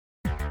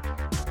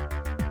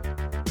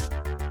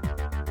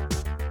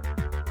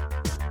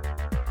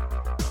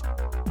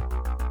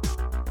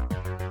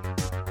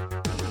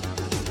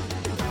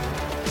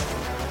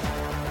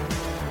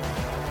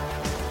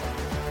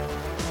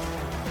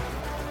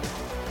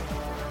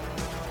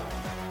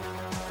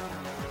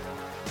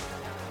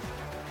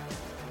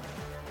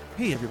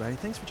Hey everybody,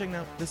 thanks for checking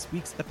out this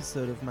week's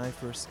episode of My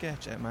First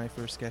Sketch at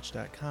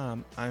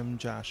myfirstsketch.com. I'm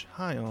Josh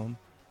Hyam.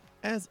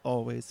 As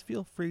always,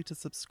 feel free to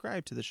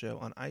subscribe to the show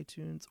on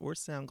iTunes or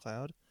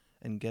SoundCloud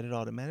and get it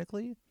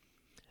automatically.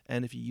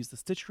 And if you use the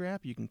Stitcher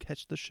app, you can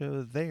catch the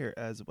show there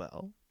as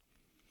well.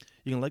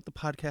 You can like the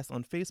podcast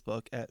on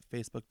Facebook at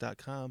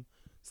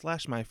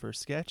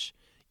facebook.com/myfirstsketch.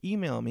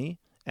 Email me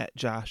at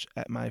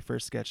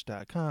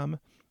josh@myfirstsketch.com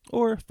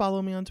or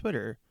follow me on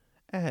Twitter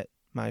at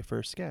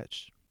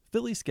myfirstsketch.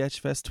 Philly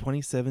Sketchfest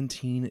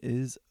 2017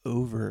 is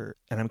over,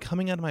 and I'm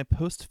coming out of my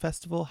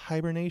post-festival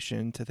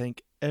hibernation to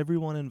thank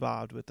everyone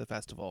involved with the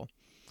festival.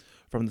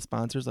 From the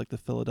sponsors like the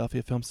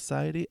Philadelphia Film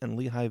Society and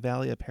Lehigh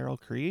Valley Apparel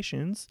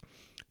Creations,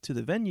 to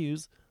the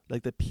venues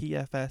like the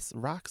PFS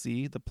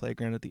Roxy, the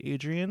Playground at the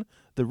Adrian,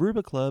 the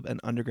Ruba Club, and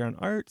Underground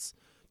Arts,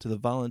 to the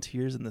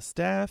volunteers and the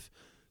staff,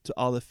 to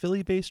all the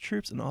Philly-based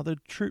troops and all the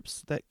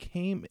troops that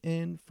came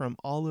in from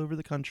all over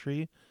the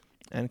country,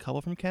 and a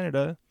couple from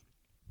Canada,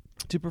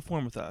 to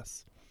perform with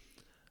us.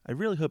 I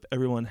really hope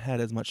everyone had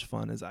as much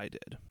fun as I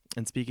did.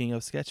 And speaking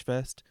of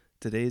Sketchfest,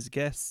 today's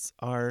guests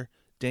are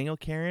Daniel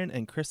Karen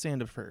and Chris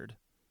Sandiford,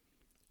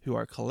 who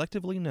are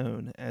collectively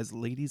known as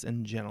Ladies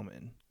and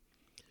Gentlemen.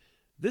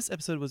 This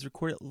episode was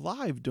recorded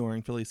live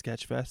during Philly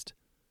Sketchfest,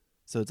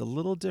 so it's a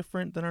little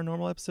different than our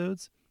normal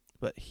episodes,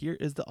 but here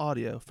is the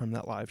audio from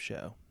that live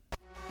show.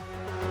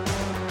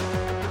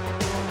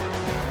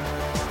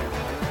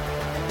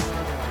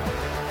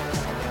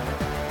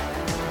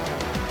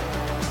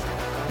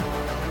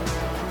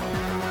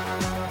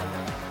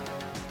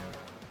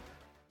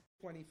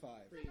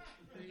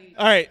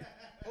 All right,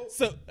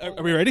 so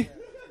are we ready?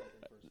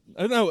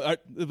 I don't know.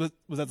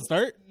 Was that the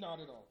start? Not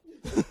at all.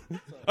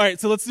 All right,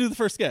 so let's do the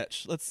first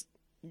sketch. Let's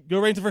go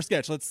right into the first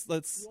sketch. Let's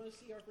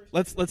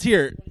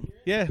hear it.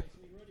 Yeah.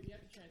 We have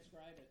to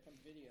transcribe it from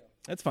video.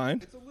 That's fine.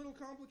 It's a little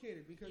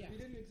complicated because we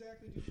didn't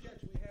exactly do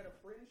sketch. We had a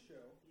fringe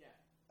show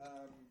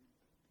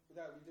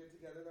that we did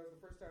together. That was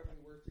the first time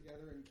we worked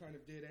together and kind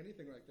of did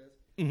anything like this.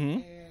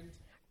 Mm-hmm. And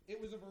it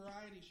was a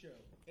variety show.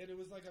 And it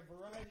was like a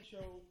variety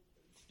show,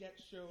 sketch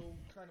show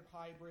kind of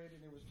hybrid,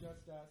 and it was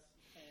just us.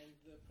 And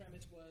the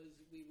premise was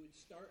we would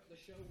start, the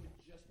show would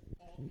just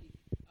all be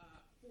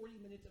 40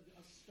 minutes of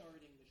us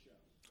starting the show.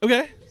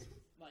 Okay.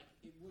 Like,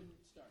 it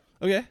wouldn't start.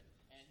 Okay.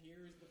 And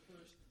here's the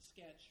first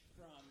sketch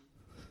from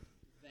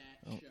that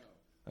show.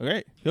 All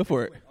right, go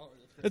for it. Oh,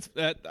 It's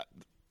I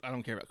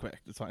don't care about quick.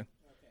 It's fine.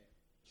 Okay.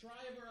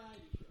 Try a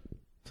variety show.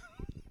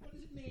 What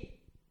does it mean?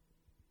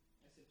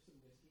 I sipped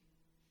some whiskey.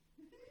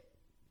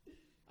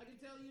 I can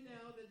tell you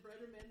now that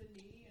brighter men than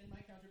me and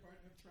my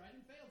counterpart have tried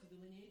and failed to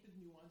delineate the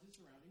nuances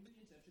surrounding the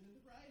inception of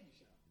the variety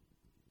show.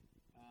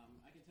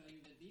 I can tell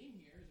you that being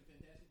here is a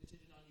fantastic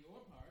decision on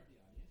your part, the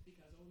audience,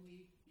 because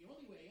the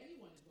only way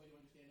anyone is going to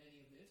understand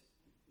any of this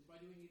is by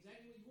doing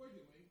exactly what you're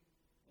doing,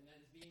 and that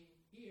is being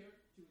here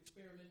to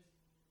experience it.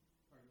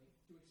 I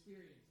should have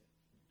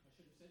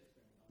said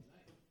experiment all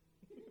night.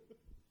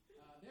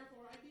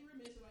 Therefore, I'd be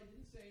remiss if I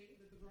didn't say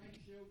that the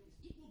variety show is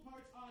equal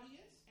parts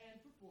audience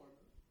and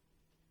performer,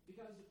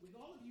 because with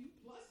all of you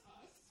plus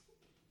us,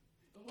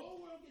 the whole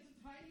world gets a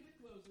tiny bit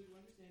closer to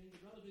understanding the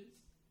relevance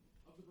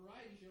of the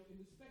variety show in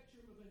the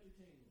spectrum of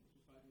entertainment. This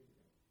was 5 years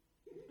ago.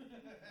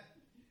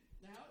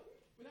 Now,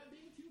 without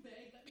being too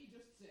vague, let me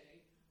just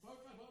say,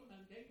 por favor,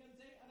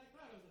 manténganse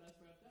adecuados a las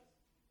puertas.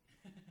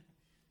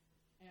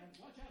 And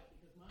watch out,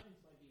 because mines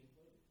might be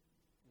imploded.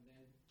 And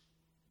then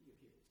he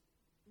appears.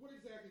 What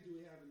exactly do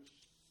we have in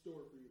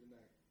store for you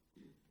tonight?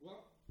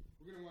 Well,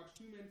 we're going to watch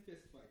two men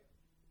fist fight.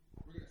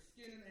 We're going to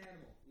skin an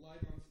animal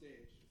live on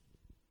stage.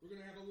 We're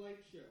going to have a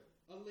light show,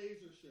 a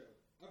laser show,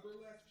 a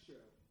burlesque show,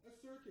 a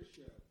circus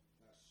show,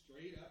 a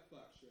straight-up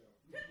fuck show.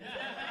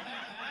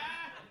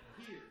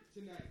 Here,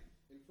 tonight,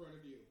 in front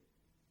of you.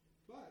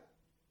 But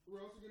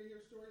we're also going to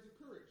hear stories of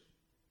courage.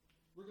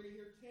 We're going to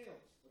hear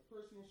tales of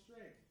personal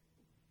strength.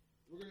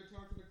 We're going to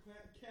talk to the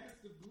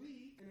cast of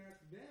Glee and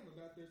ask them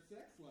about their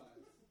sex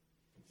lives.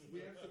 We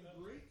have some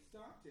great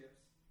stock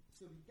tips,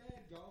 some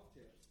bad golf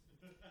tips,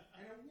 and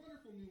a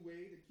wonderful new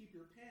way to keep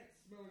your pants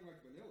smelling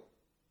like vanilla.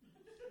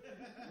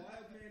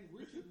 Wild man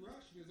Richard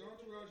Rush and his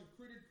entourage of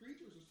crittered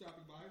creatures are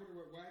stopping by. Wonder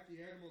what wacky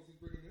animals he's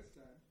bringing this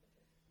time.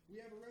 We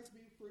have a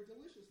recipe for a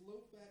delicious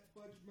low-fat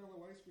fudge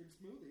mellow ice cream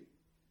smoothie.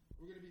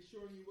 We're going to be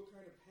showing you what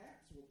kind of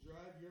hacks will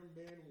drive your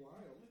man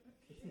wild.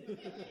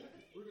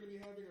 We're going to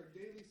be having our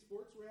daily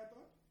sports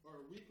wrap-up,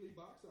 our weekly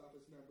box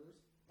office numbers,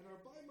 and our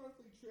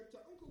bi-monthly trip to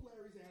Uncle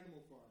Larry's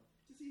Animal Farm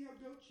to see how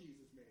goat cheese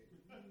is made.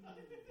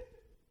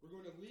 We're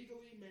going to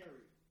legally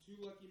marry two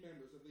lucky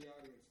members of the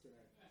audience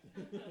tonight.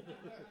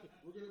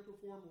 We're going to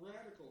perform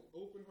radical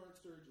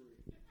open-heart surgery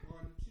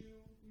on two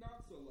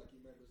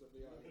not-so-lucky members of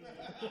the audience.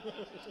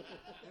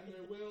 And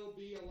there will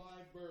be a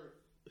live birth.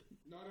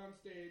 Not on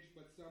stage,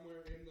 but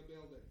somewhere in the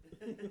building.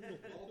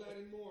 All that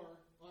and more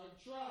on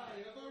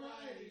Try a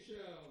Variety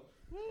Show.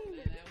 And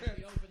that was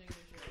the opening of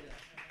the show.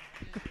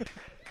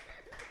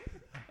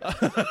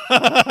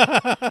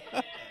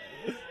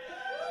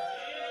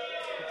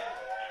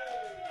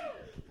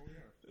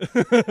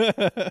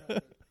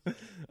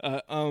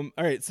 All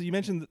right. So you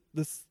mentioned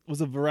this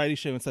was a variety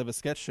show instead of a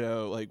sketch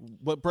show. Like,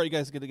 what brought you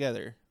guys to get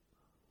together?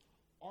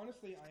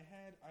 Honestly,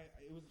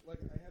 it was like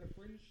I had a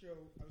fringe show.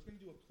 I was going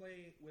to do a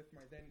play with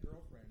my then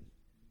girlfriend,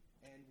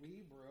 and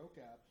we broke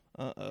up.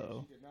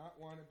 Uh-oh. She did not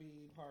want to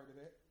be part of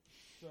it.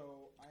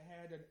 So I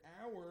had an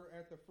hour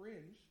at the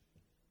Fringe,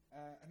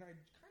 and I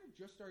kind of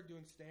just started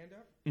doing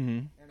stand-up.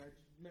 Mm-hmm. And I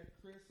met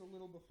Chris a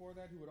little before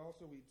that, who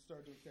we'd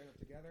started doing stand-up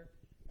together.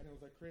 And it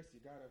was like, Chris,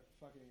 you got to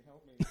fucking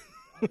help me.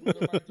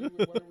 What am I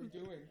doing? What are we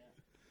doing?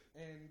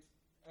 And,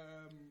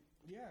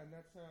 and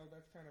that's kind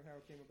of how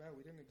it came about.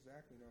 We didn't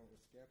exactly know it was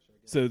sketch, I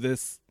guess. So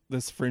this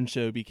Fringe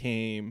show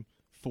became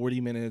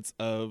 40 minutes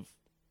of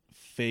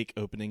fake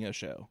opening a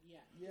show. Yeah.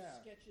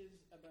 Sketches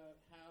about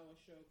how a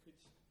show could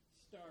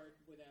start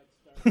without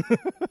starting.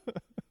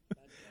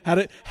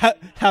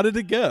 How did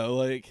it go?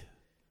 Like,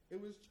 it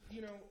was,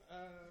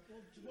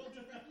 Well,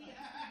 directly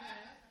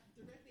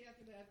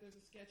after that, there's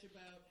a sketch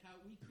about how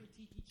we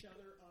critique each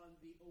other on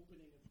the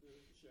opening of the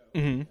show.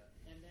 Mm-hmm.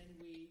 And then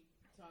we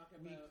talk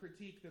about... we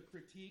critique the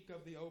critique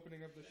of the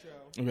opening of the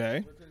show.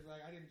 Okay. Because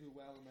I didn't do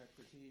well in that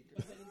critique.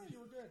 But then, You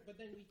were good. But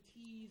then we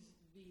tease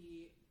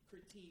the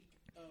critique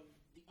of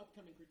the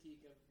upcoming critique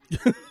of the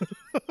critique.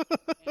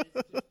 And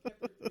it's just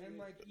peppered through And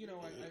with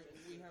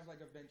we have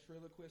like a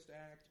ventriloquist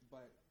act,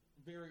 but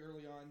very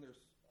early on there's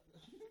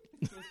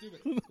so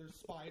stupid. There's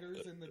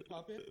spiders in the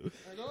puppet.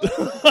 I go,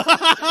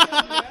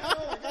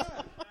 oh my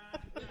god.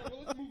 Well,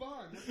 let's move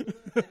on. And,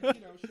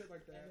 shit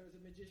like that. And there was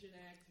a magician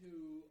act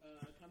who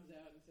comes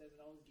out and says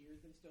that all his gear's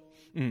been stolen,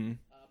 Mm.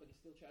 but he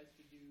still tries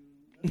to do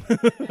and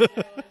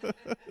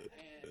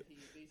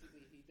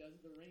he does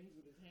the rings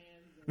with his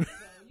hands. And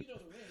well, you know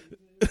the rings.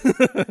 A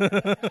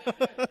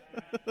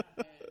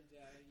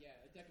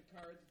deck of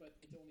cards, but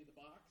it's only the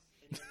box.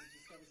 And he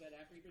discovers that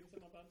after he brings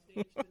them up on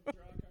stage to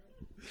draw a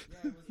card.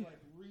 Yeah, it was like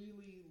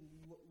really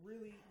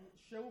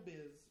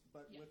showbiz,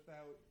 but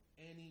without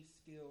any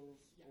skills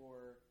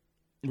or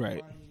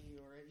Right. money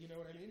or you know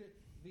what I mean.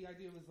 The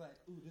idea was like,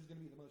 ooh, this is gonna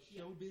be the most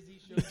showbiz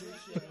show.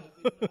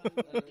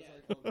 Nothing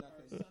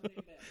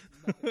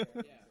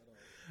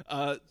at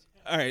all.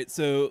 All right.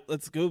 So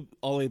let's go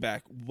all the way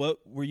back. What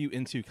were you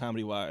into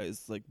comedy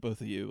wise? Like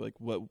both of you. Like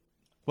what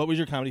was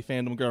your comedy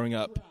fandom growing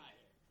up?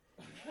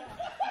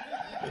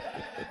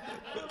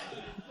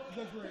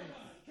 The Great.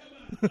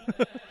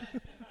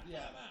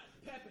 Yeah.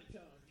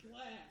 Peppertone,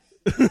 Glass.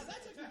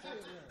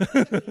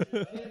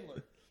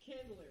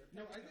 Kindler.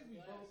 No, I think we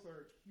both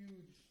are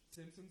huge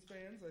Simpsons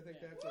fans. I think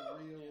that's a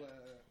real.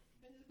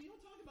 And we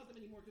don't talk about them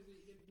anymore because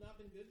they've not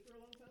been good for a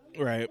long time.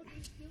 Right. But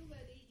there's still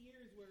that 8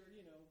 years where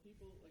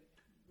people like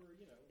were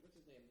what's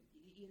his name?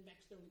 Ian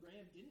Maxstone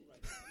Graham didn't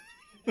write them.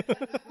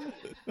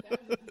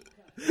 That was a deep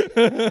cut.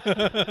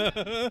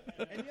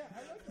 And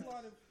I liked a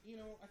lot of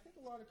I think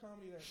a lot of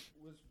comedy that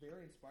was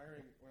very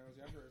inspiring when I was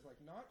younger is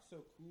like not so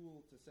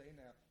cool to say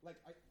now. Like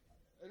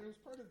and it was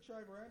part of the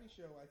Tri Variety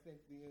Show. I think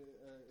the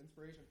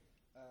inspiration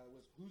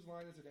was Whose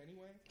Line Is It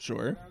Anyway?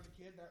 Sure. When I was a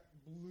kid, that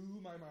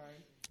blew my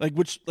mind.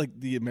 Like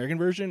the American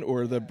version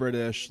or the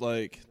British?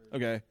 Like,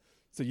 okay.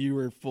 So you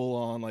were full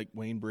on like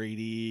Wayne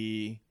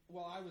Brady.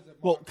 Well, I was a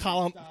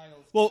Colin.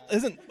 Styles Well, guy.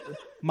 isn't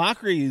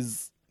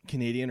Mockery's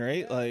Canadian,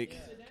 right? Like,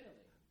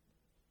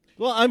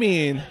 well, I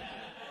mean,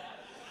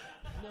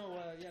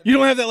 you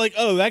don't have that like,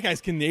 oh, that guy's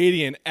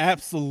Canadian.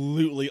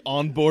 Absolutely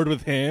on board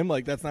with him.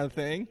 Like, that's not a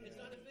thing. It's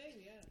not a thing,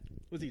 yeah.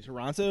 Was he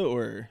Toronto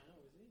or?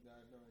 No, I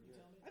have no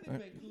idea. I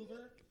think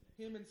Vancouver,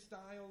 him and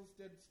Styles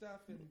did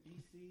stuff in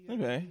BC.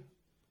 Okay.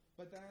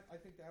 But I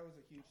think that was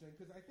a huge thing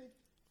because I think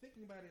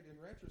thinking about it in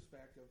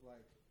retrospect of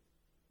like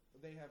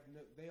they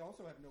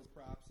also have no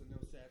props and no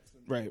sets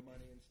and Right. no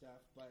money and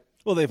stuff. But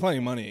Well, they have plenty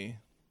of money.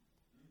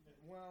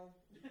 well,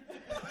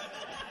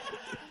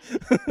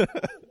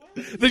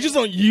 They just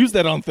don't use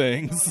that on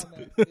things. not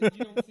on that.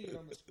 You don't see it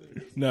on the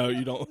screen. No,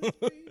 you don't. No,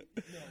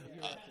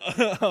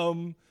 you're right.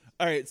 All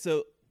right,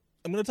 so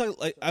I'm gonna talk.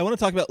 Like, I want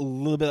to talk about a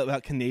little bit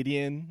about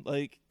Canadian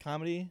like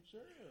comedy. Sure.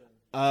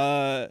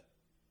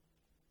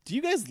 Do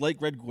you guys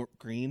like Red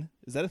Green?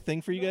 Is that a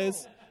thing for you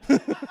guys? No, I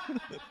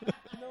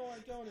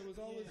don't. It was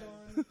always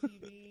on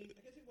TV. I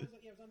guess it was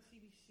on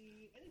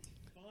CBC, and it's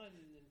fun,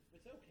 and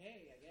it's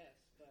okay, I guess.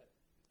 But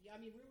yeah, I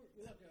mean,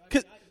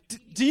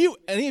 Do you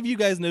any of you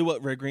guys know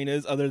what Red Green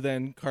is other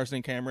than Carson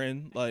and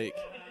Cameron? Like,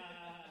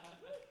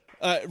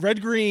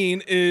 Red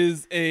Green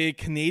is a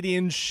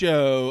Canadian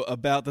show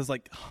about this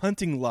like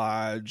hunting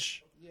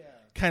lodge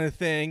kind of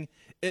thing.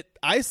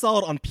 I saw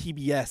it on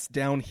PBS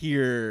down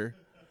here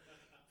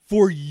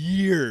for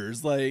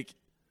years. Like,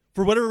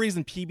 for whatever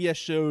reason, PBS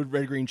showed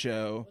Red Green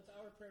Show. What's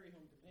Our Prairie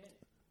Home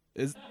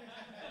Companion?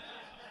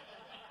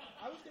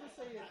 I was gonna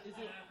say, is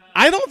it?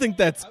 I don't think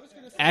that's I was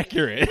gonna say,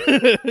 accurate.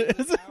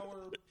 Is it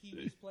our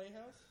Pee-wee's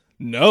Playhouse?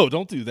 No,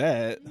 don't do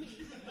that.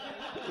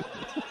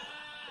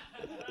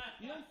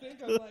 You don't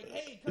think of like,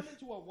 hey, come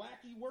into a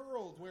wacky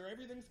world where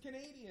everything's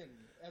Canadian,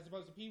 as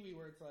opposed to Pee-wee,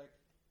 where it's like,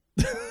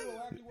 come into a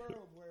wacky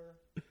world where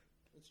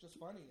it's just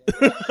funny.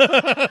 That's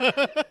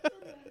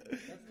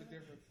the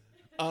difference.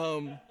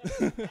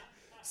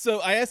 So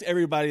I ask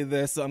everybody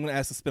this, so I'm going to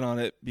ask a spin on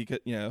it because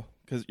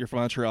you're from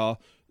Montreal.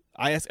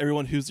 I ask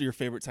everyone who's your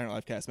favorite Saturday Night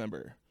Live cast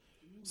member.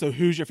 So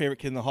who's your favorite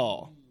kid in the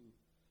hall?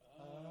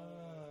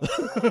 I'm so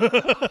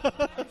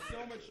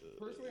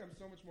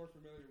much more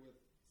familiar with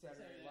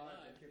Saturday Night Live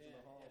than Kids in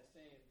the Hall.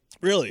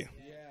 Really?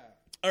 Yeah.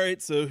 All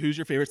right. So who's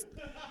your favorite?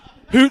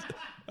 All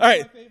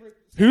right.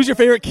 Who's your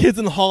favorite kids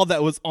in the hall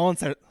that was on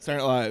Saturday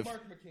Night Live?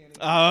 Mark McCann.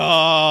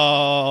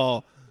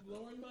 Oh.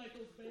 Lauren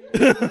Michaels, baby.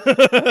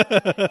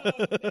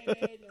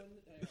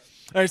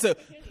 All right. So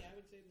Kenny, I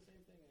would say the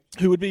same thing.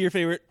 Actually. who would be your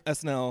favorite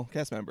SNL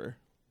cast member?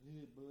 You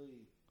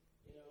know,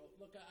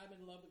 look, I'm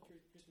in love with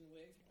Kristen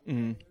Wiig.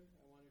 Mhm.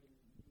 I wanted him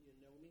to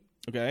know me,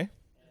 Okay.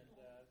 and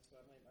so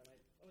I might.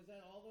 Oh, is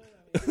that all of it?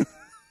 I mean,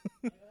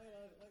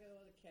 I got a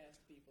lot of cast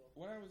people.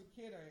 When I was a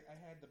kid, I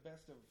had the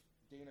best of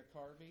Dana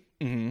Carvey,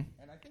 Mm-hmm.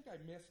 and I think I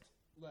missed,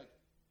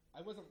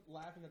 I wasn't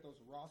laughing at those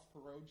Ross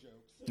Perot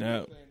jokes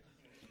No.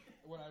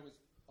 when I was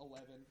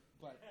 11,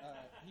 but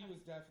he was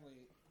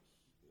definitely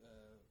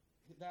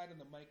that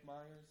and the Mike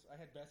Myers. I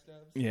had best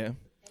ofs. Yeah.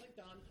 I like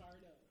Don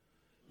Cardo.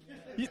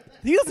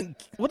 He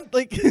doesn't. What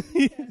like?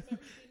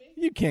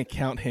 You can't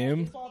count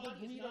him. Father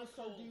Guido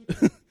Sarducci.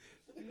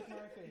 He's my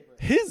favorite.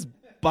 His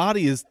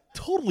body is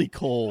totally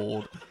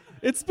cold.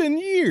 It's been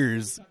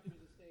years.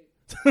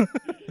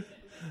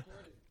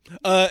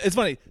 It's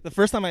funny. The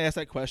first time I asked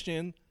that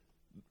question,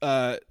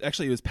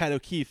 actually it was Pat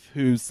O'Keefe,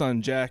 whose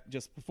son Jack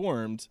just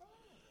performed.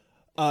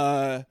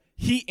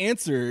 He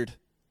answered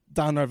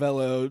Don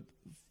Narvello,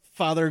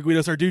 Father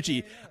Guido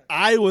Sarducci.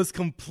 I was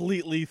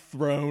completely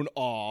thrown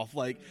off.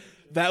 Like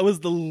that was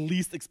the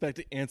least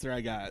expected answer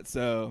I got.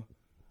 So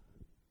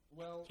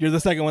Well, you're the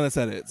second one that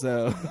said it.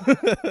 So I'd say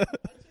that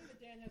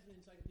Dan has an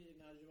encyclopedic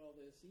knowledge of all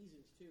the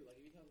seasons too. Like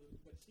if you tell him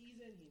what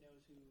season, he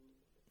knows who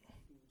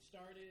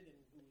started and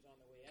who's on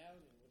the way out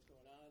and what's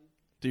going on.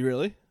 do you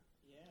really?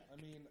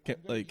 I mean, Can't,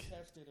 I'm gonna like- be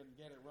tested and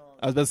get it wrong.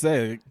 I was about to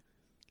say, like,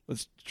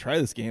 let's try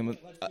this game. Let's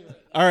do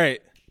it. All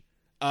right.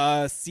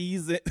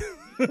 Season.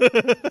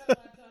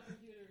 Laptop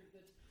computer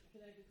that's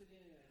connected to the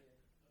internet here.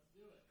 Let's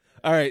do it.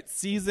 All right.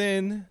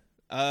 Season.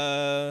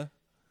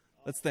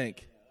 Let's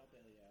think. I'll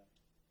bail you out.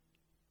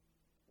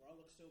 We all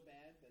look so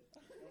bad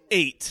that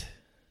 8.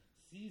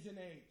 Season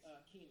 8.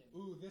 Keenan.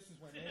 Ooh, this is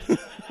when.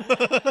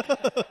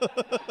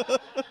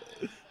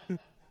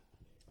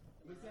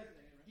 Was that,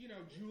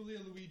 Julia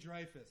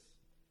Louis-Dreyfus,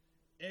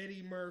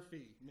 Eddie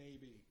Murphy,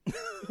 maybe,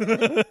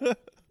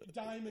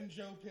 Diamond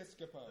Joe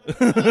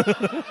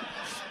Piscopo.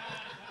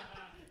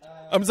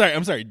 I'm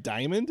sorry.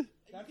 Diamond.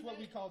 That's what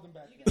we called him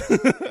back then. I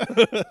thought you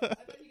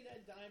could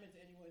add Diamond to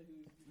anyone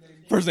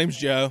whose First name's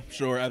Joe.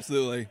 Sure,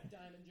 absolutely.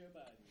 Diamond Joe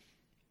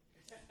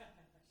Biden.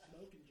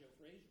 Smoking Joe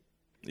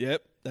Frazier.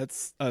 Yep,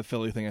 that's a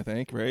Philly thing, I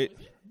think, right?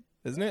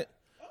 Isn't it?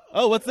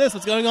 Oh, what's this?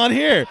 What's going on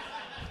here?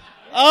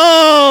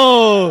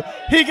 Oh,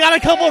 he got a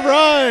couple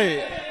right.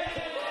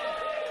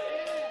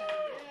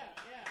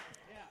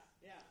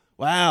 Yeah.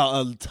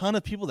 Wow, a ton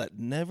of people that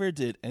never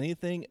did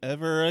anything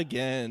ever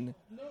again.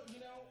 No,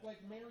 like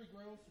Mary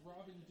Gross,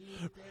 Robin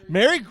Dean,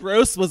 Mary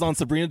Gross was on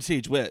Sabrina the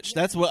Teenage Witch.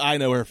 That's what I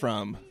know her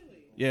from.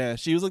 Yeah,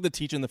 she was like the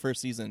teacher in the first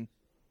season.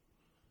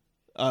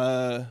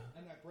 and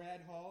that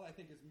Brad Hall, I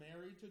think, is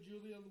married to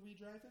Julia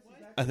Louis-Dreyfus. Is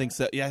that I think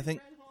so. Yeah, I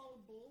think Brad Hall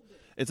and Bolden.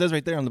 it says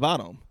right there on the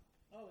bottom.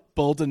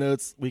 Bold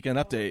denotes weekend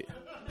update.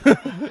 Sorry,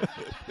 my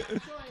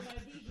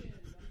vision.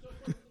 I'm so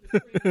close to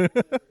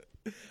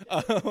the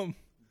screen.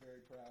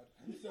 very proud?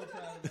 I'm so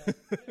proud of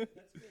that.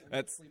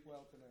 That's Sleep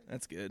well tonight.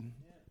 that's good.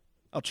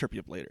 I'll chirp you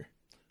up later.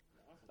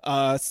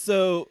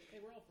 So Hey,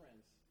 we're all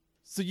friends.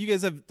 so you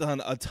guys have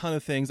done a ton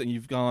of things, and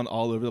you've gone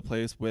all over the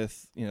place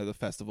with the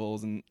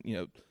festivals and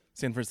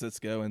San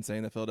Francisco and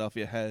saying that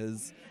Philadelphia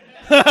has.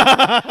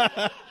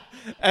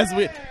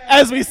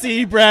 as we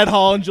see Brad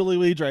Hall and Julie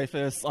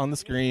Louis-Dreyfus on the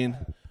screen.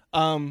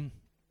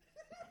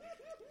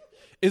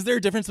 Is there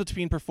a difference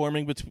between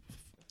performing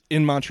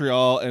in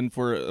Montreal and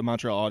for a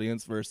Montreal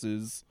audience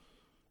versus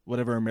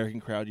whatever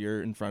American crowd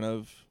you're in front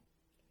of?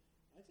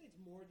 I'd say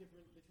it's more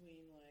different between,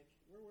 like,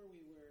 where were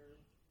we?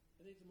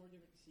 I think it's more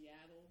different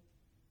Seattle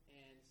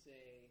and,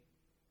 say,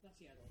 not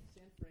Seattle,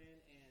 San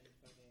Fran and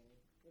fucking,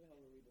 where the hell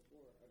were we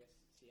before? I guess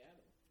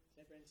Seattle.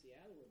 San Fran and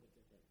Seattle were a bit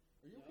different.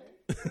 Are you No?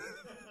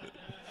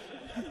 okay?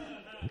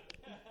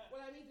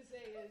 What I mean to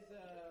say is,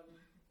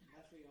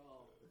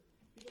 Montreal.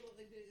 People,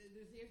 like,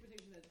 there's the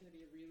expectation that it's going to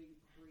be a really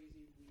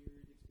crazy,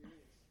 weird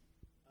experience.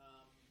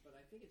 But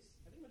I think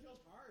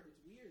Montreal's hard.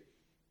 It's weird.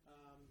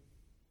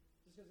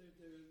 Just because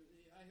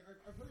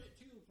I've heard it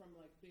too from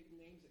like big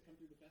names that come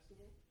through the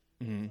festival.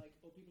 Mhm.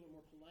 It's like, people are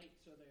more polite,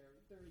 so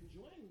they're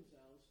enjoying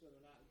themselves, but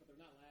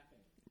they're not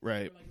laughing.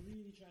 Right. They're like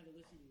really trying to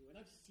listen to you, and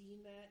I've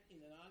seen that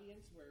in an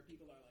audience where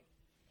people are like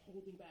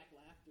holding back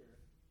laughter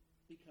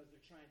because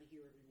they're trying to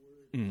hear every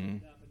word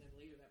Mhm. up, and then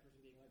later that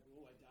person being like,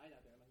 "Whoa, I died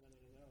out there." I'm like,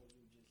 "No,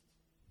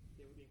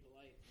 they were being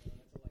polite."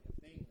 That's like a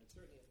thing. That's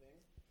certainly a thing.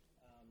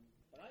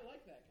 But I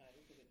like that kind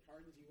of because it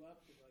hardens you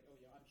up. Because like, "Oh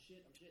yeah, I'm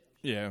shit.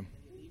 Yeah. And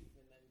then you leave,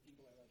 and then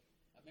people are like,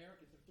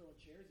 Americans are throwing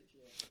chairs at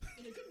you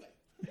in a good way.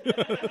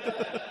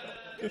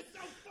 You're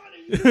so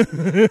funny.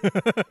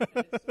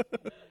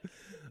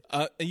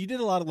 And you did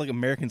a lot of like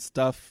American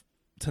stuff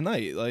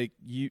tonight. Like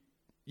you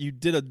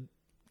did a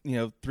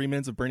 3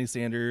 minutes of Bernie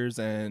Sanders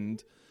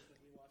and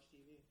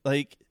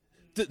like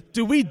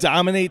do we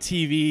dominate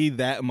TV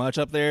that much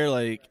up there?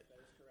 Like,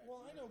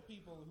 Well, I know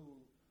people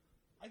who,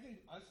 I think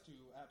us two,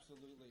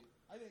 absolutely.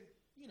 I think,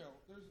 I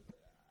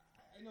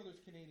know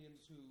there's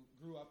Canadians who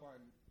grew up on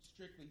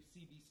strictly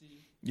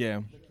CBC,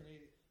 yeah. the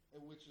Canadian,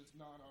 which is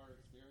not our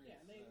experience. Yeah,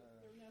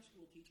 they're now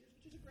school teachers,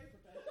 which is a great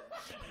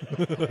profession.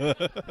 We're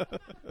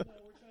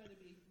trying to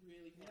be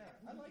really.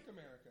 Yeah, I like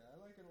America. I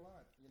like it a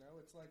lot.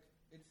 It's like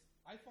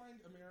I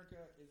find America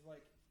is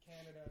like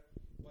Canada,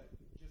 but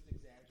just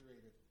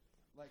exaggerated.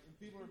 Like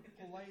people are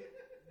polite.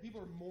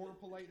 People are more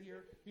polite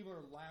here. People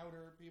are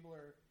louder. People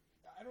are.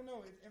 I don't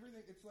know. It's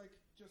everything. It's like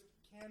just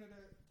Canada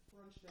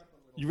crunched up a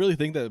little. You really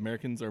think that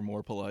Americans are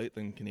more polite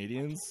than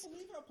Canadians? I can't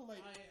believe how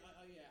polite.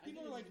 Yeah.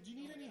 People are like, "Do you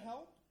need any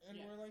help?" And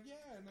Yeah. we're like,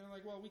 "Yeah." And they're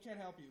like, "Well, we can't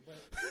help you, but."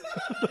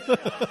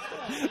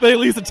 They at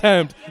least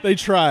attempt. They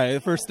try.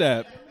 The first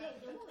step.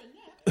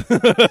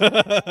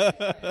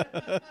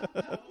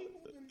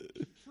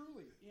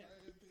 Truly,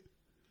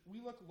 we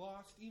look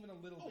lost even a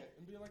little bit,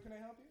 and be like, "Can I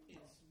help you?"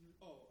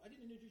 I did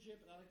an internship,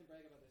 and I like to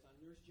brag about this, on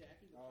Nurse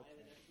Jackie, the pilot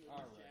episode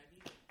of Nurse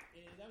Jackie.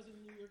 And that was in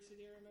New York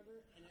City, I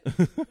remember. And I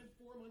spent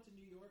 4 months in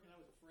New York, and I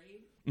was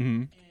afraid.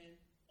 Mm-hmm. And,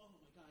 oh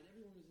my God,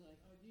 everyone was like,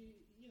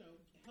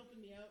 helping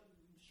me out,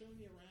 showing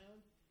me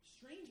around.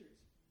 Strangers.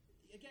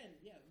 Again,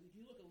 yeah, if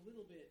you look a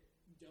little bit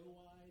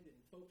doe-eyed and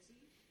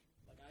folksy,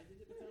 like I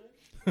did at the time,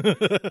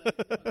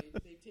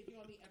 they take you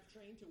on the F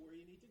train to where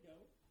you need to go,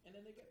 and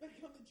then they get back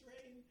on the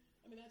train.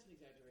 I mean, that's an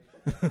exaggeration.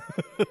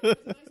 It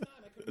was a nice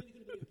time. I really couldn't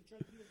believe it.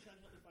 People were trying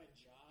to help me find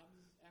jobs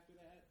after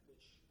that,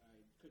 which I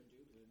couldn't do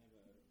because I didn't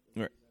have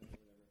a visa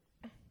or whatever.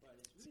 But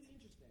it's really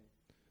interesting.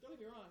 Don't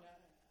get me wrong.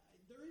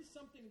 There is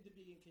something to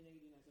being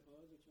Canadian, I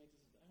suppose, which makes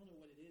us. I don't know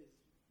what it is.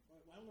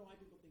 I don't know why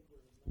people think we're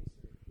nicer.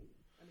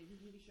 I mean, who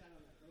really shot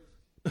on that coast?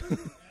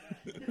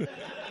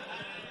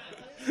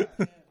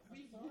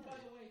 By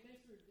the way,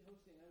 thanks for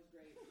hosting. That was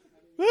great.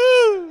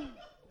 Woo!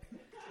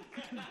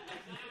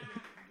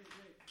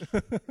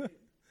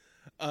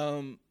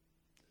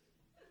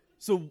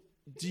 So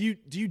do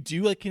you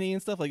do like Canadian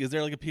stuff? Like, is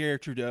there like a Pierre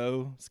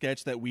Trudeau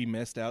sketch that we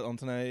missed out on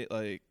tonight?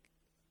 Like,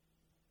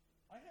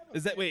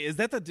 is that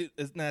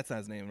that's not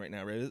his name right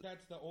now, right?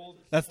 That's the old.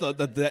 That's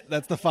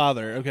that's the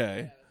father.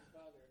 Okay.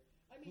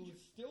 Who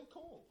is still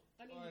cold.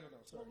 I don't know.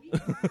 Sorry. We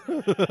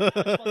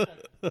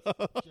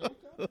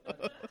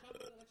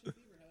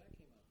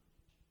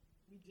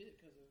did it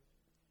because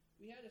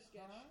we had a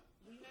sketch.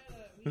 We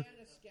had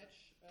a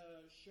sketch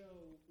show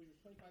which was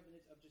 25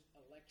 minutes of just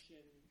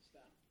election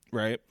stuff.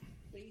 Right.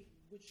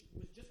 Which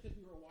was just because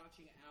we were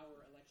watching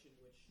our election,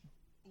 which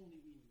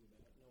only we knew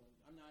about. No one.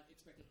 I'm not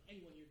expecting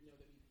anyone here to know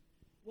that we.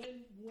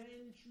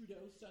 When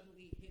Trudeau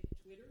suddenly hit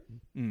Twitter,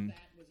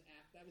 that was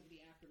the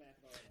aftermath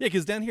of all that. Yeah,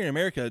 because down here in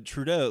America,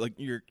 Trudeau, like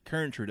your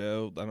current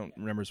Trudeau, I don't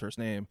remember his first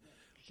name.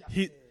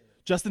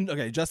 Justin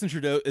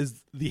Trudeau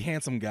is the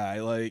handsome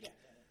guy, like,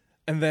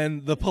 and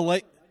then the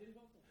polite.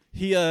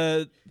 He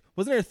wasn't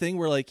there a thing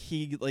where like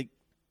he like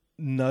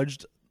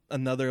nudged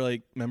another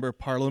like member of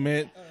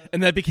parliament,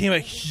 and that became a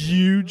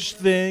huge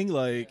thing,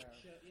 like.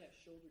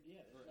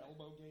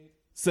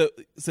 So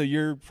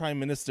your prime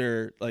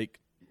minister like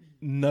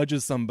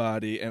nudges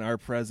somebody, and our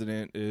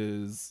president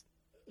is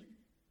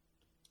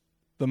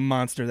the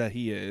monster that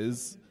he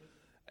is,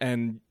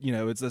 and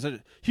it's such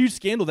a huge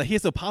scandal that he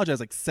has to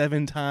apologize like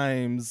 7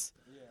 times,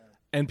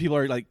 and people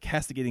are like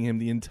castigating him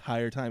the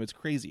entire time. It's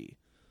crazy.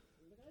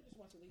 The guy just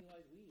wants to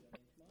legalize weed. I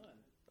mean, come on.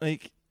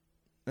 Like,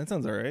 that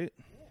sounds all right.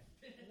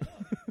 Yeah, it does.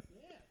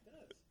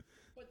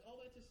 But all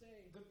that to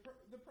say, the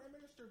prime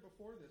minister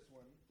before this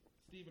one,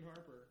 Stephen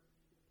Harper,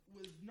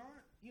 was not.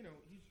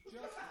 He's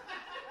just.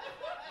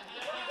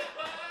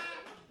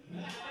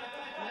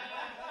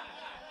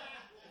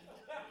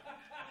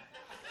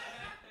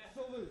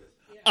 Salute.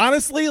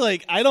 Honestly,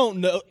 like I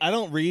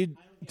don't read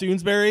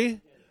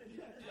Doonesbury,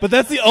 but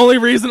that's the only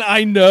reason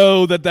I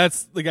know that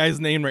that's the guy's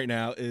name right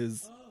now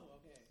is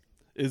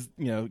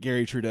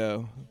Gary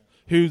Trudeau,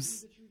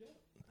 who's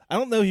I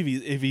don't know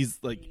if he's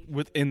like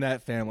within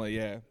that family.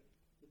 Yeah.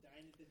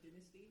 the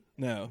dynasty.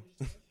 No,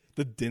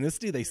 the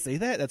dynasty. They say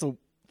that that's a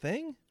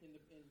thing. You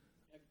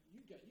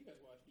guys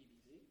watch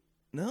BBC?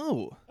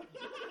 No.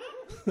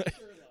 Sherlock.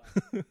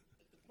 It's a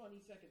funny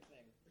second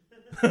thing.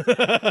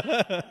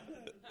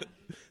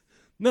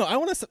 No, I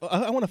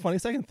want a funny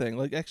second thing.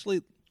 Like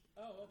actually.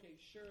 Oh, okay,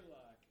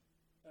 Sherlock.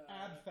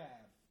 Ab fab.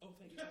 Oh,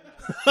 thank you so much.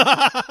 Oh,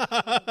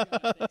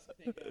 God,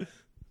 thank God. That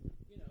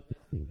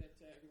thing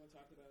that everyone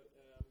talked about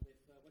with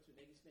what's her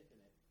Maggie Smith in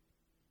it,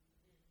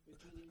 with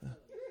Julie Miller.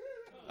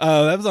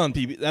 Oh, that was on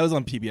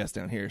PBS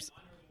down here.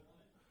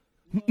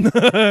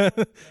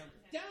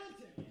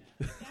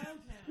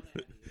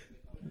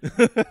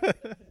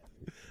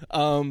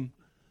 Downtown.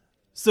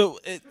 So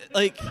it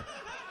like. Thank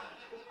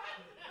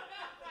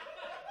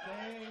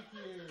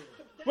you.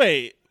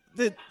 Wait,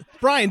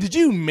 Brian, did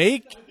you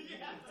make?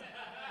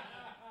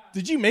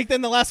 Did you make that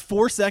in the last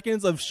 4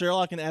 seconds of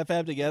Sherlock and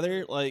AbFab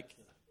together? Like,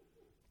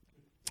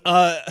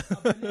 A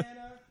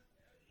banana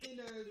in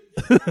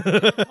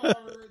a car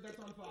that's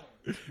on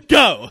fire.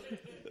 go.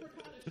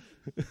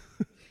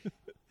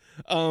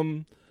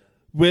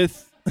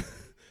 With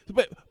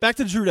but back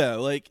to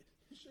Trudeau, like,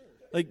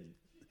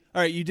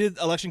 all right, you did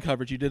election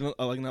coverage, you did an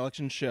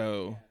election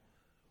show.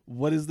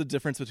 What is the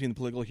difference between the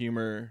political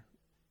humor?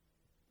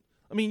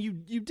 I mean,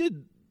 you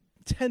did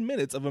 10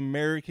 minutes of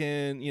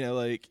American,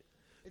 like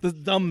the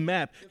dumb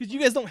map, because you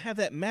guys don't have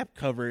that map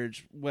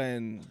coverage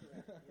when,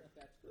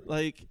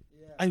 like,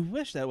 I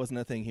wish that wasn't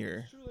a thing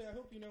here. Truly, I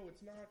hope you know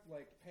it's not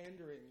like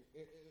pandering.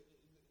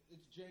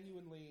 It's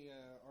genuinely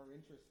our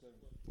interest of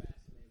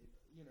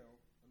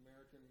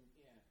American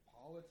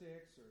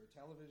politics or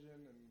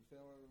television and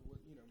film,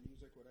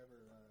 music, whatever.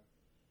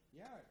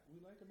 We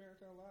like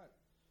America a lot.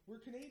 We're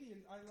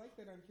Canadian. I like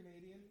that I'm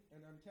Canadian,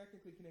 and I'm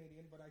technically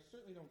Canadian, but I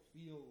certainly don't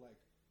feel like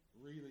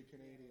really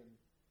Canadian.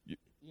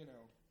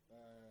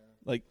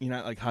 Like, you're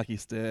not like hockey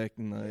stick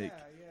and like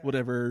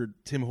whatever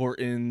Tim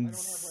Hortons.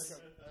 I don't have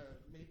like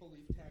a maple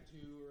leaf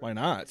tattoo. Why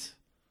not?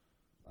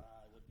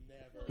 I would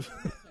never.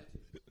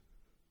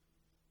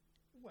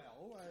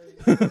 Well,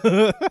 I'm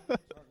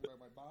talking about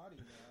my body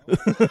now. I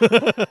guess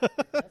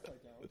I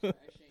don't.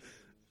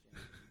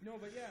 No,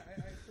 but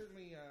I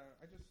certainly,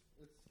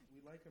 we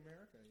like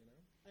America,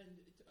 And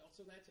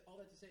so that's all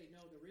that to say,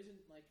 no, there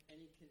isn't like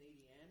any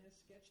Canadiana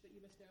sketch that you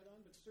missed out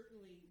on, but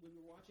certainly when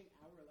we're watching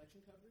our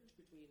election coverage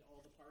between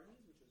all the parties,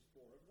 which was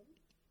 4 of them,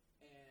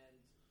 and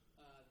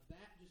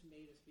that just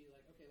made us be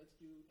like, okay, let's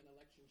do an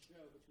election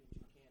show between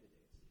 2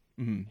 candidates,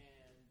 and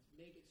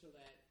make it so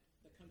that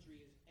the country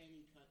is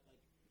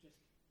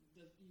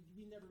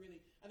we never really.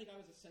 I think I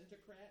was a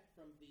centocrat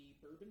from the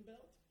Bourbon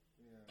Belt,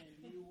 and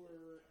you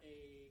were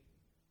a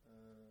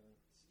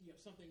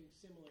something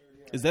similar.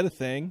 Is that a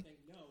thing?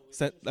 No.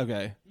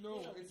 Okay.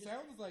 No, it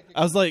sounds like.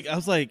 I was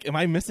like, am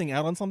I missing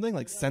out on something?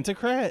 Like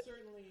centocrat?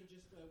 Certainly,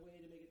 just a way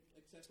to make it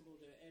accessible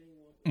to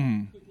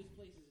anyone. This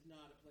place is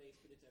not a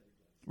place, but it's every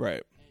place.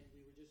 Right. And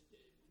we were just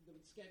the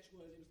sketch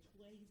was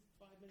 25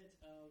 minutes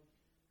of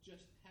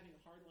just having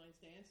a hardline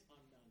stance on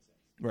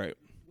nonsense. Right.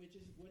 Which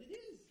is what it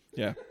is.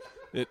 Yeah.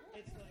 It's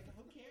like I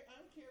don't care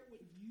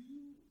what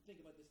you think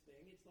about this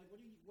thing. It's like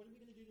what are we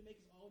going to do to make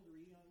us all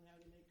agree on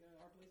how to make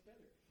our place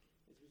better?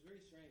 It was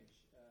very strange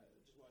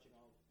just watching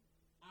our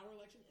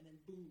election and then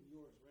boom,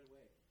 yours right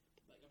away.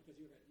 Like because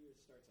yours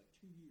starts like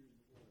 2 years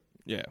before.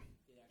 Yeah.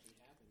 It actually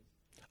happens.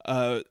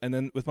 And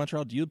then with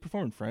Montreal, do you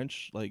perform in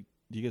French? Like,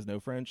 do you guys know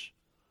French?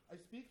 I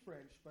speak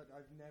French, but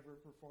I've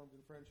never performed in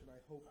French, and I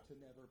hope to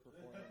never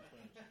perform in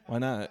French. Why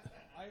not?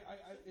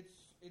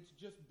 It's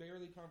just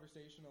barely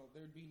conversational.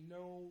 There'd be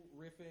no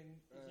riffing.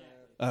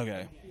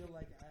 Okay. I feel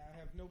like I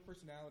have no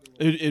personality.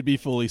 It'd be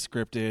fully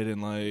scripted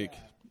and like.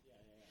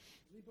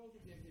 We both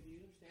executive.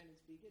 You understand and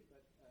speak it,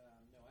 but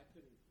no, I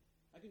couldn't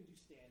do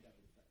stand up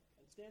in French.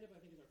 And stand up,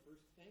 I think, is our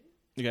first thing.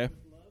 Okay.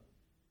 First love.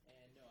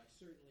 And no, I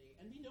certainly,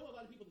 and we know a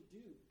lot of people that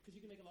do, because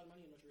you can make a lot of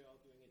money in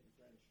Montreal doing it in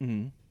French.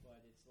 Mm-hmm.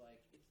 But it's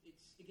like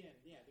it's again,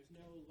 there's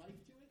no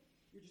life to it.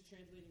 You're just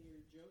translating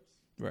your jokes.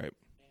 Right.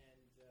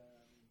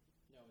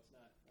 No, it's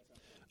not. That's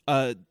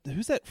not.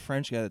 Who's that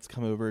French guy that's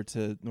come over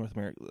to North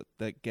America?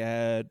 That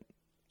Gad.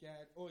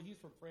 Oh, he's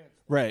from France.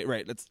 Right.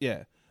 That's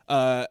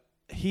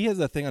he has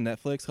a thing on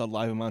Netflix called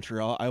Live in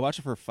Montreal. I watched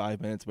it for 5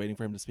 minutes, waiting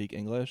for him to speak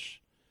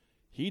English.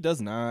 He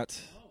does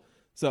not.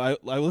 So I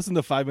listened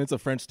to 5 minutes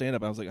of French stand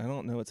up. I was like, I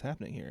don't know what's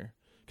happening here,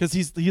 because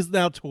he's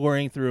now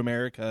touring through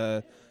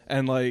America,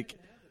 and like,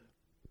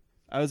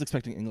 I was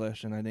expecting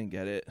English and I didn't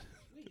get it.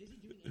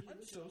 I'm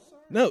so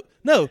sorry.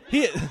 No,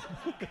 he.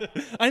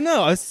 I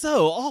know, it's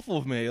so awful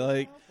of me.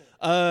 Like,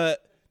 no,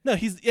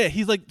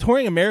 he's like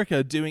touring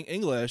America doing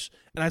English,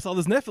 and I saw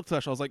this Netflix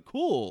special. I was like,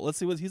 cool, let's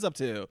see what he's up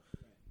to.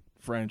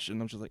 French,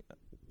 and I'm just like,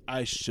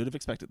 I should have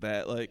expected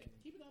that. Like,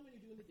 Keep it on when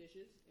you're doing the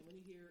dishes, and when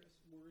you hear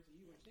words that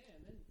you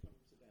understand, then come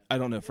sit down. I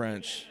don't know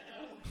French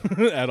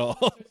at all.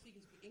 Start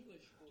speaking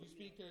English. Do you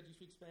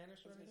speak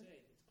Spanish or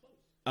anything? It's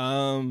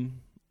close.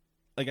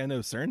 Like, I know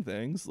certain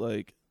things,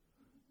 like,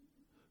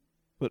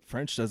 but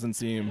French doesn't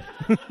seem.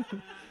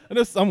 I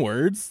know some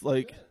words,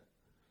 like,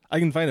 I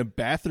can find a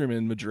bathroom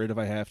in Madrid if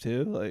I have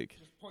to. Like,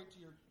 Just point to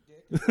your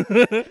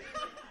dick.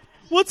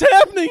 what's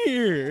happening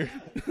here?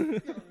 I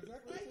didn't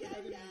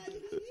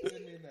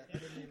mean that.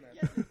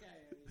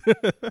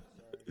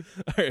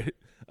 All right.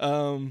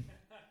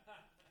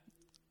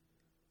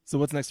 So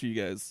what's next for you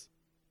guys?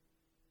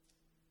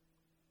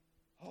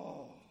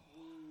 Oh,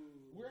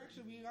 we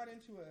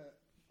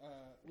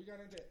got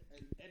into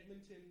an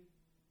Edmonton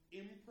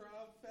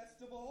improv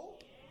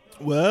festival.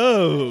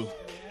 Whoa.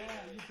 Yeah,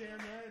 you damn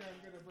right. I'm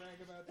gonna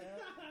brag about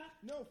that.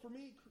 No, for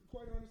me,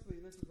 quite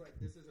honestly, this is a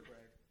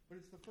brag, but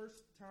it's the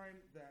first time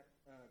that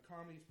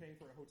comedy's paying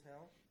for a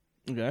hotel.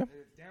 Okay. And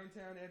it's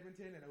downtown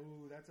Edmonton, and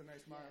that's a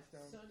nice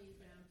milestone. Sunny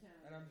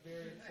downtown. And I'm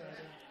very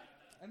excited.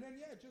 And then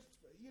just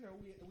we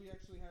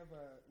actually have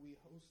we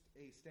host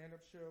a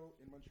stand-up show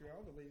in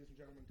Montreal, the Ladies and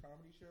Gentlemen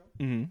Comedy Show,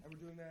 Mm-hmm. and we're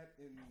doing that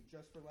in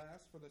Just for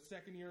Laughs for the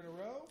second year in a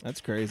row.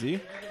 That's crazy.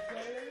 Very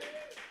exciting.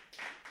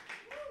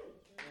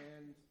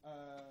 And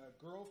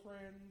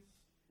girlfriends.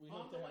 We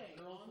hope to have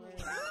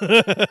girlfriends.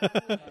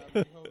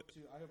 I hope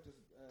to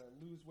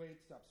lose weight,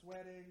 stop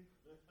sweating.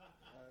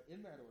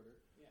 In that order.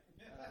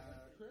 Yeah.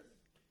 Chris?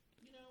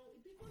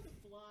 It'd be fun to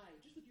fly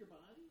just with your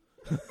body.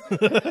 What's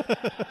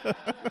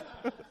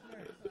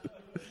next?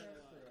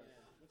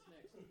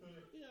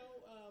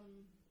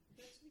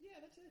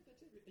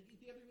 That's it.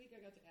 The other week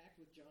I got to act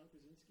with John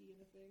Krasinski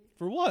in a thing.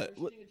 For what?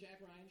 We're shooting a Jack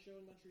Ryan show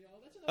in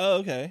Montreal. That's another Oh,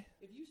 okay.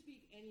 If you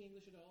speak any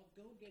English at all,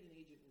 go get an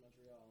agent in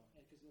Montreal,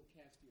 and because they'll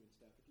cast you and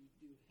stuff. If you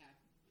do half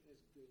as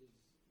good as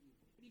you,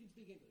 if you can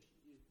speak English,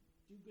 you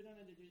do good on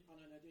an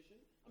audition.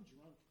 I'm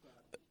drunk,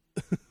 probably.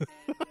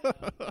 And,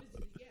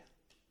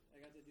 I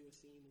got to do a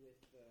scene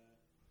with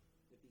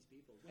these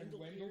people.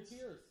 Wendell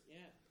Pierce.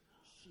 Yeah.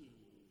 Yeah.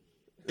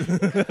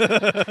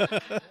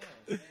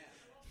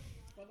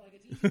 But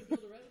it's easy to build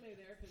a resume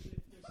there because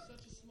there's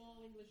such a small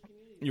English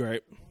community. You're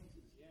right.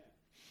 Yeah.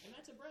 And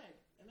that's a brag.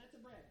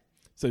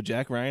 So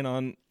Jack Ryan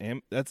on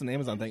that's an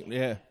Amazon thing.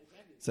 Yeah.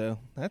 Exactly. So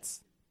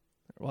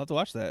we'll have to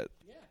watch that.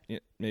 Yeah.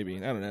 Maybe.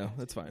 I don't know.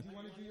 That's fine. You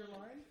want to do your line?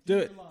 Do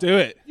it. Your line. Do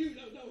it. You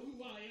don't know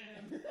who I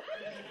am.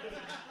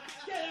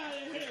 Get out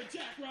of here,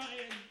 Jack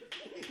Ryan.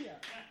 Yeah.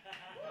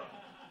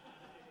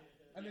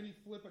 And then you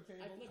flip a I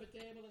table. flip a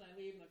table and I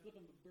leave and I flip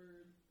him a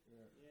bird. Yeah.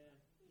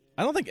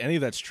 I don't think any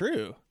of that's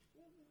true.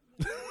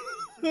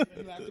 You'll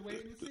have to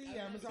wait and see.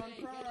 Amazon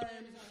Get Prime. an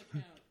Amazon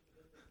account.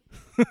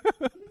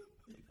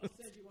 I'll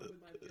send you one with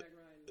my Jack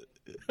Ryan.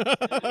 I'm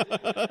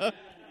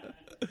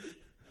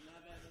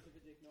not that much of a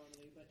dick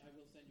normally, but I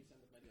will send you some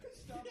with my Jack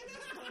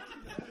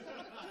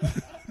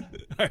Ryan.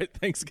 All right.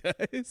 Thanks, guys.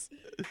 Thanks so much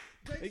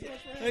for having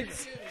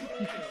Thanks. me. Thank you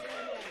so much.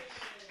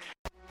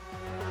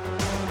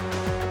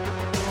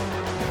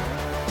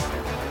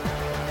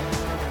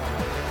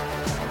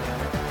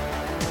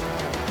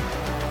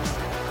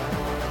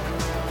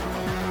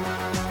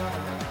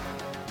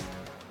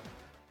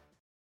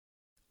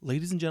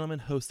 Ladies and Gentlemen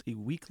hosts a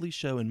weekly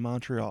show in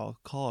Montreal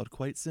called,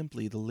 quite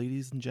simply, the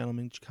Ladies and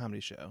Gentlemen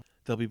Comedy Show.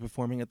 They'll be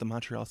performing at the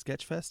Montreal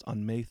Sketch Fest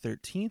on May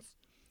 13th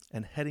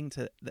and heading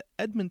to the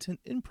Edmonton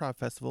Improv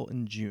Festival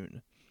in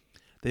June.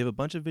 They have a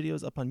bunch of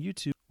videos up on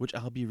YouTube, which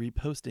I'll be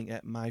reposting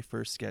at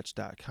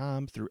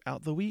myfirstsketch.com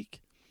throughout the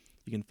week.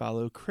 You can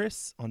follow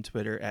Chris on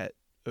Twitter at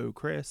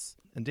 @OChris,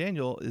 and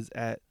Daniel is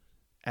at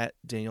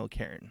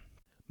 @DanielKaren.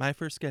 My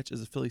First Sketch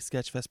is a Philly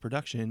Sketch Fest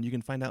production. You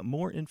can find out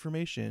more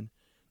information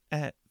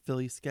at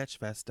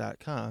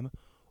phillysketchfest.com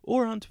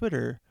or on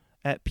Twitter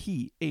at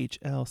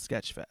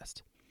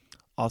PHLSketchfest.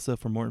 Also,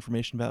 for more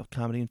information about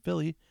comedy in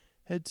Philly,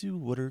 head to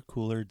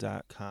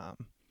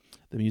watercooler.com.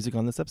 The music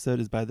on this episode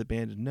is by the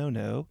band No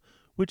No,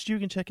 which you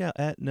can check out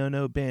at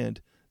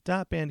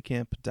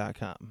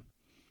nonoband.bandcamp.com.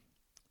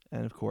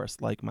 And of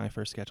course, like My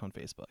First Sketch on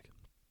Facebook.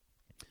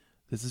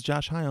 This is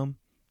Josh Hyam.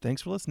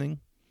 Thanks for listening.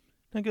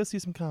 Now go see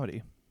some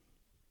comedy.